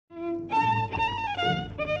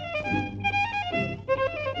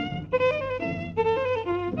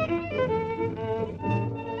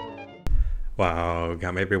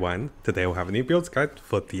Welcome everyone, today we'll have a new build guide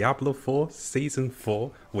for Diablo 4 Season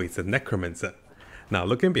 4 with the Necromancer. Now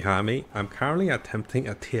looking behind me, I'm currently attempting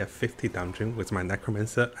a tier 50 dungeon with my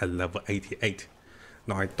Necromancer at level 88.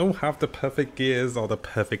 Now I don't have the perfect gears or the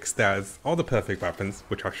perfect stats or the perfect weapons,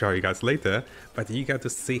 which I'll show you guys later, but you get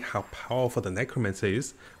to see how powerful the Necromancer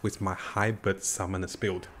is with my hybrid summoners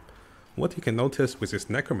build. What you can notice with this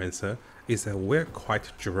Necromancer is that we're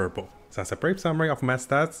quite durable. So as a brief summary of my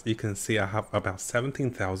stats, you can see I have about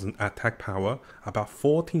 17,000 attack power, about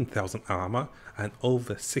 14,000 armor, and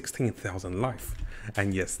over 16,000 life.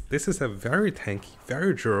 And yes, this is a very tanky,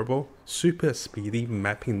 very durable, super speedy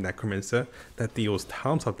mapping Necromancer that deals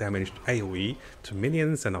tons of damage AoE to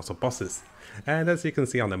minions and also bosses. And as you can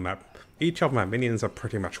see on the map, each of my minions are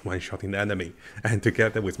pretty much one-shotting the enemy, and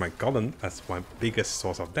together with my golem as my biggest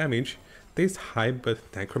source of damage, this hybrid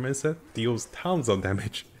Necromancer deals tons of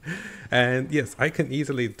damage. And yes, I can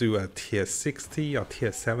easily do a tier 60 or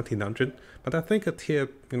tier 70 dungeon, but I think a tier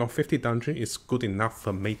 50 dungeon is good enough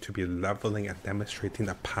for me to be leveling and demonstrating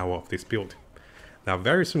the power of this build. Now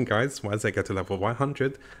very soon guys, once I get to level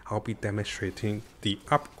 100, I'll be demonstrating the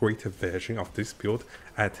upgraded version of this build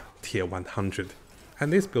at tier 100.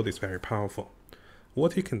 And this build is very powerful.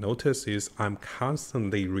 What you can notice is I'm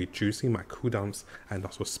constantly reducing my cooldowns and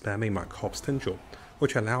also spamming my corpse tendril,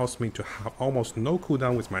 which allows me to have almost no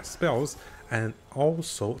cooldown with my spells and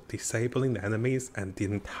also disabling the enemies and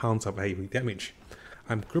dealing tons of AoE damage.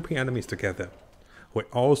 I'm grouping enemies together. We're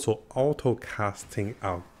also auto-casting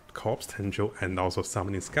our corpse tendril and also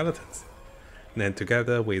summoning skeletons. And then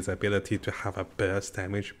together with the ability to have a burst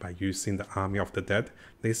damage by using the Army of the Dead,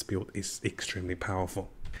 this build is extremely powerful.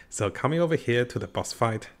 So coming over here to the boss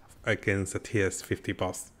fight against the tier 50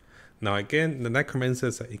 boss. Now again, the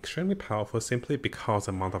Necromancers are extremely powerful simply because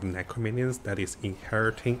the amount of Necrominions that is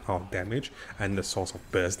inheriting our damage and the source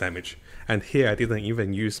of burst damage. And here I didn't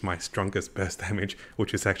even use my strongest burst damage,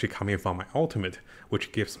 which is actually coming from my ultimate,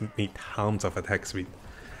 which gives me tons of attack speed.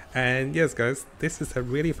 And yes guys, this is a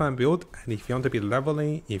really fun build, and if you want to be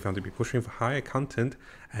leveling, if you want to be pushing for higher content,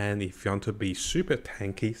 and if you want to be super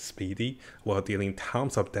tanky, speedy, while dealing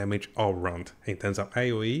tons of damage all around in terms of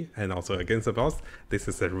AoE and also against the boss, this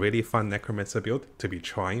is a really fun Necromancer build to be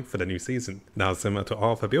trying for the new season. Now similar to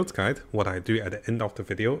all of the build guide, what I do at the end of the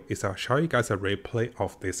video is I'll show you guys a replay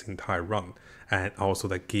of this entire run, and also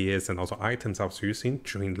the gears and also items I was using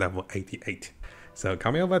during level 88. So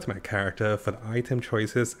coming over to my character for the item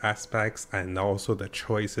choices, aspects, and also the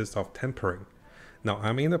choices of tempering. Now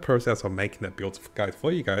I'm in the process of making the build guide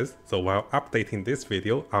for you guys, so while updating this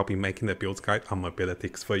video, I'll be making the build guide on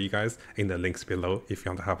mobilities for you guys in the links below if you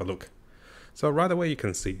want to have a look. So right away you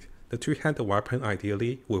can see, the two-handed weapon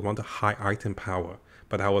ideally we want a high item power,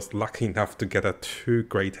 but I was lucky enough to get a 2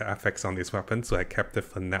 greater effects on this weapon, so I kept it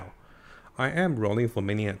for now. I am rolling for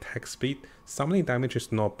minion attack speed. Summoning damage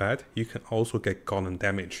is not bad, you can also get golem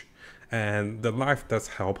damage. And the life does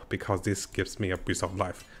help because this gives me a boost of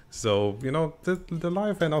life. So, the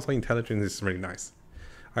life and also intelligence is really nice.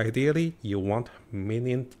 Ideally, you want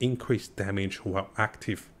minion increased damage while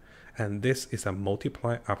active, and this is a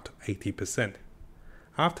multiplier up to 80%.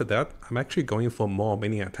 After that, I'm actually going for more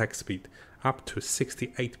minion attack speed, up to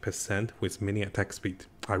 68% with minion attack speed.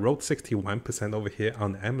 I rolled 61% over here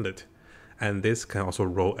on the amulet. And this can also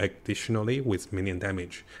roll additionally with minion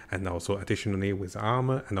damage, and also additionally with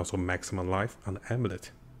armor and also maximum life on the amulet.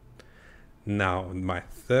 Now my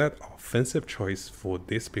third offensive choice for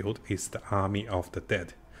this build is the Army of the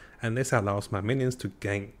Dead, and this allows my minions to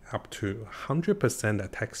gain up to 100%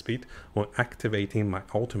 attack speed when activating my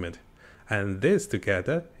ultimate. And this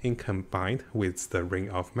together, in combined with the Ring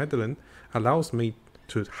of Magdalene, allows me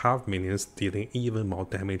to have minions dealing even more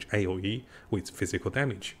damage AoE with physical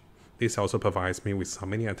damage. This also provides me with some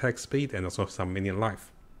minion attack speed and also some minion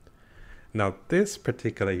life. Now this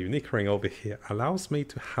particular unique ring over here allows me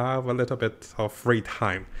to have a little bit of free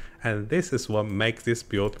time, and this is what makes this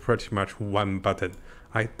build pretty much one button.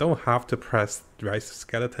 I don't have to press rise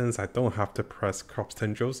skeletons, I don't have to press corpse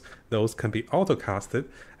tendrils, those can be auto casted,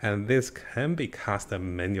 and this can be casted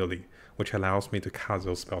manually, which allows me to cast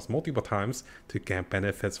those spells multiple times to gain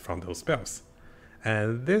benefits from those spells.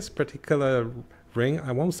 And this particular ring,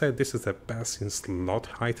 I won't say this is the best in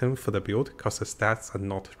slot item for the build because the stats are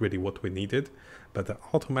not really what we needed, but the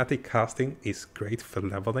automatic casting is great for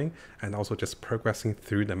leveling and also just progressing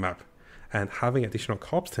through the map, and having additional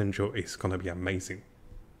corpse tendril is gonna be amazing.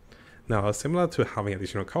 Now similar to having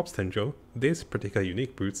additional corpse tendril, this particular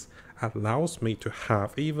unique boots allows me to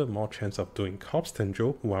have even more chance of doing corpse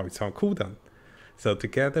tendril while it's on cooldown. So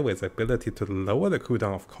together with the ability to lower the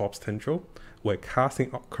cooldown of corpse tendril, we're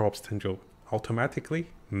casting corpse tendril automatically,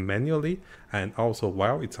 manually, and also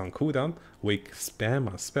while it's on cooldown, we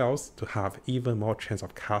spam our spells to have even more chance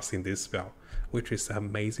of casting this spell, which is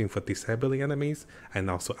amazing for disabling enemies and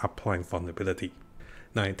also applying vulnerability.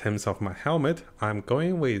 Now in terms of my helmet, I'm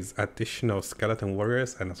going with additional skeleton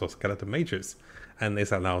warriors and also skeleton mages, and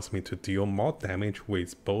this allows me to deal more damage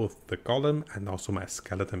with both the golem and also my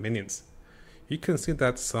skeleton minions. You can see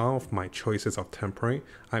that some of my choices of temporary,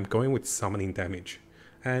 I'm going with summoning damage.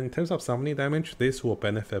 And in terms of summoning damage, this will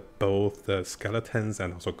benefit both the skeletons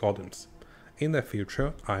and also golems. In the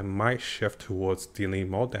future, I might shift towards dealing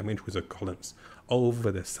more damage with the golems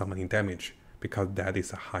over the summoning damage, because that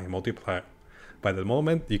is a high multiplier. By the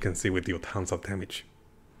moment, you can see we deal tons of damage.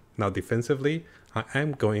 Now defensively, I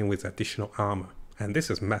am going with additional armor, and this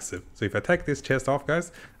is massive. So if I take this chest off,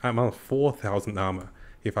 guys, I'm on 4,000 armor.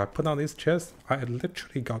 If I put on this chest, I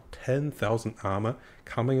literally got 10,000 armor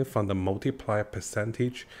coming from the multiplier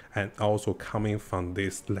percentage and also coming from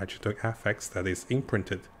this legendary effects that is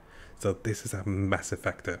imprinted. So this is a massive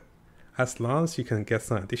factor. As long as you can get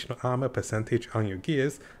some additional armor percentage on your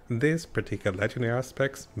gears, this particular legendary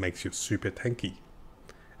aspects makes you super tanky.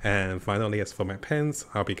 And finally, as for my pens,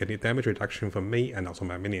 I'll be getting damage reduction for me and also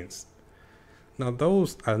my minions. Now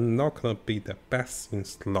those are not going to be the best in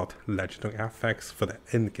slot legendary effects for the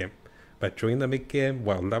end game, but during the mid game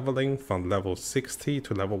while leveling from level 60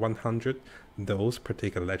 to level 100, those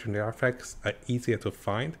particular legendary effects are easier to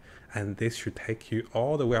find, and this should take you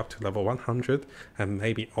all the way up to level 100 and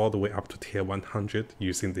maybe all the way up to tier 100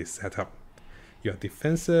 using this setup. You're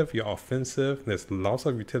defensive, you're offensive, there's lots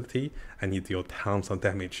of utility, and you deal tons of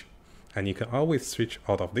damage. And you can always switch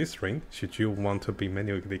out of this ring should you want to be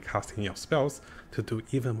manually casting your spells to do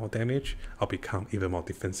even more damage or become even more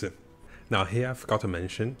defensive. Now here I forgot to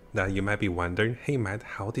mention that you might be wondering, hey Matt,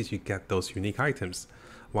 how did you get those unique items?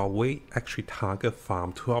 Well, we actually target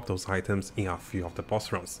farm 2 of those items in a few of the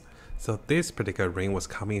boss runs. So this particular ring was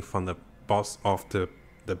coming from the boss of the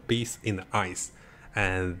beast in the ice,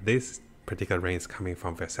 and this particular ring is coming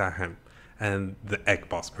from Versailles and the egg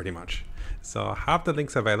boss pretty much. So I have the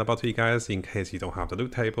links available to you guys in case you don't have the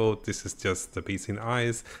loot table. This is just the beast in the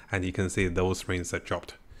ice, and you can see those rings are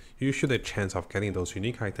dropped. Usually the chance of getting those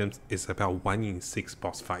unique items is about 1 in 6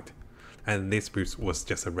 boss fight, and this boost was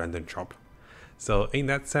just a random drop. So in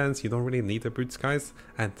that sense, you don't really need the boots, guys,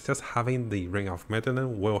 and just having the Ring of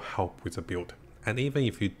Medellin will help with the build. And even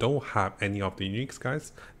if you don't have any of the uniques,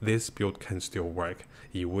 guys, this build can still work.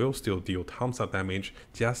 You will still deal tons of damage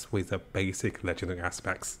just with the basic legendary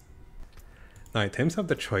aspects. Now in terms of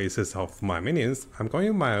the choices of my minions, I'm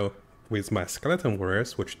going with my skeleton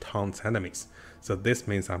warriors, which taunts enemies. So this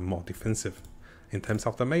means I'm more defensive. In terms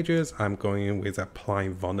of the mages, I'm going with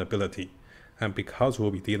applying vulnerability. And because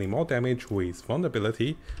we'll be dealing more damage with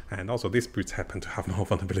vulnerability, and also these boots happen to have more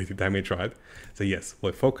vulnerability damage, right? So yes,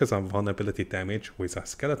 we'll focus on vulnerability damage with our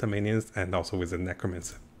skeleton minions and also with the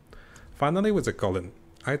necromancer. Finally, with the golem,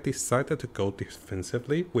 I decided to go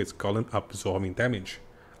defensively with golem absorbing damage.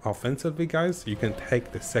 Offensively, guys, you can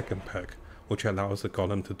take the second perk, which allows the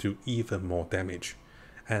golem to do even more damage.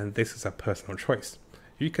 And this is a personal choice.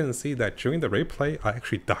 You can see that during the replay, I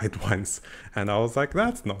actually died once, and I was like,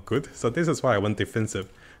 that's not good. So this is why I went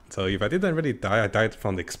defensive. So if I didn't really die, I died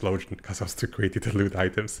from the explosion because I was too greedy to loot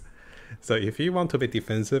items. So if you want to be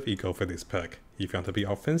defensive, you go for this perk. If you want to be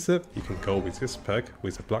offensive, you can go with this perk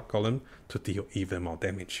with the blood golem to deal even more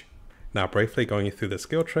damage. Now briefly going through the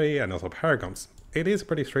skill tree and also paragons. It is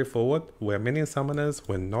pretty straightforward, where minion summoners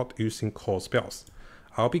were not using core spells.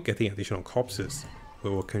 I'll be getting additional corpses. We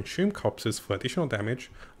will consume corpses for additional damage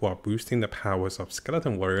while boosting the powers of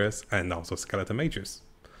skeleton warriors and also skeleton mages.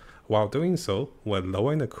 While doing so, we're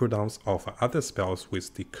lowering the cooldowns of other spells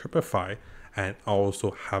with Decupify and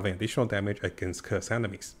also having additional damage against cursed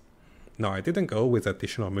enemies. Now I didn't go with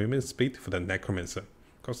additional movement speed for the Necromancer,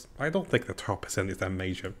 because I don't think the 12% is that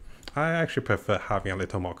major. I actually prefer having a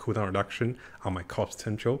little more cooldown reduction on my corpse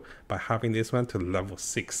potential by having this one to level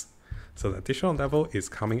 6. So the additional level is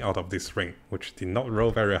coming out of this ring, which did not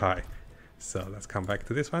roll very high. So let's come back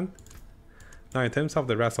to this one. Now in terms of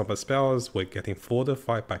the rest of the spells, we're getting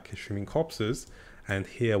fortified by consuming corpses, and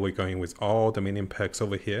here we're going with all the minion perks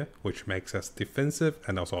over here, which makes us defensive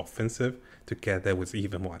and also offensive together with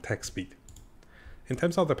even more attack speed. In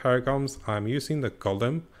terms of the paragons, I'm using the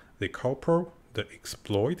Golem, the Corporal, the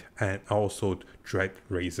Exploit, and also Dread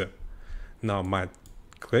Razor. Now my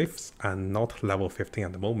glyphs are not level 15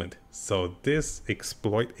 at the moment, so this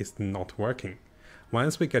Exploit is not working.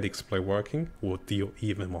 Once we get Exploit working, we'll deal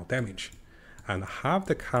even more damage. And I have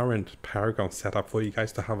the current Paragon set up for you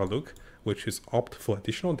guys to have a look, which is opt for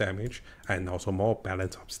additional damage and also more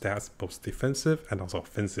balance of stats, both defensive and also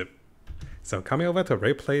offensive. So coming over to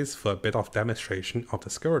replays for a bit of demonstration of the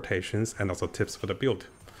skill rotations and also tips for the build.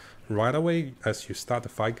 Right away as you start the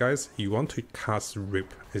fight guys, you want to cast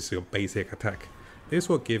Rip as your basic attack. This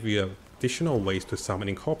will give you additional ways to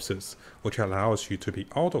summoning corpses, which allows you to be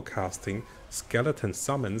auto-casting skeleton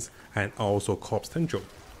summons and also corpse tendril.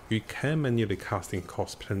 You can manually casting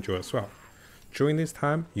corpse tendril as well. During this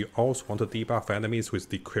time, you also want to debuff enemies with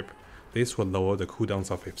Decrypt. This will lower the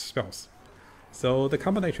cooldowns of its spells. So the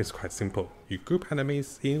combination is quite simple. You group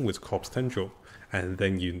enemies in with corpse tendril, and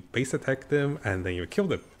then you base attack them, and then you kill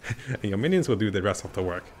them. And your minions will do the rest of the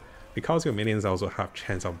work. Because your minions also have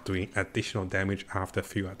chance of doing additional damage after a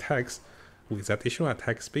few attacks, with additional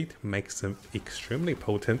attack speed makes them extremely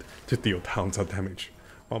potent to deal tons of damage.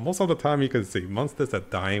 While most of the time you can see monsters are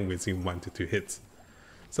dying within 1 to 2 hits.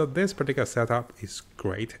 So this particular setup is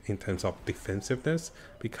great in terms of defensiveness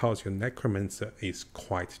because your Necromancer is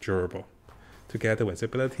quite durable. Together with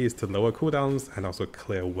abilities to lower cooldowns and also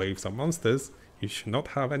clear waves of monsters, you should not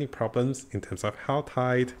have any problems in terms of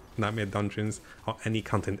Helltide, Nightmare Dungeons, or any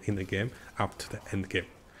content in the game up to the end game.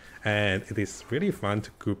 And it is really fun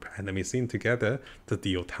to group enemies in together to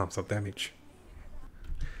deal tons of damage.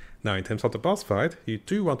 Now in terms of the boss fight, you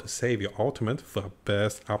do want to save your ultimate for a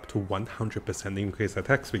burst up to 100% increased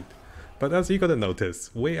attack speed. But as you gotta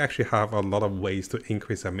notice, we actually have a lot of ways to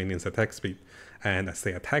increase our minions' attack speed, and as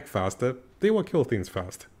they attack faster, they will kill things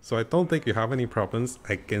fast. So I don't think you have any problems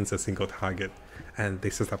against a single target, and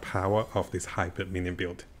this is the power of this hybrid minion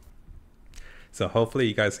build. So hopefully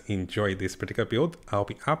you guys enjoy this particular build. I'll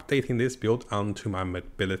be updating this build onto my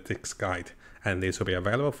mobilistics guide, and this will be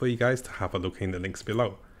available for you guys to have a look in the links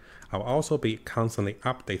below. I'll also be constantly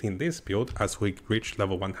updating this build as we reach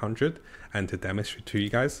level 100 and to demonstrate to you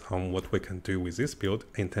guys on what we can do with this build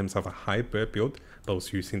in terms of a hybrid build,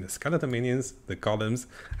 both using the skeleton minions, the golems,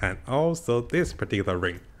 and also this particular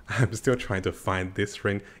ring. I'm still trying to find this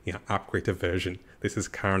ring in an upgraded version. This is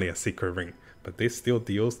currently a secret ring, but this still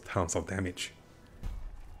deals tons of damage.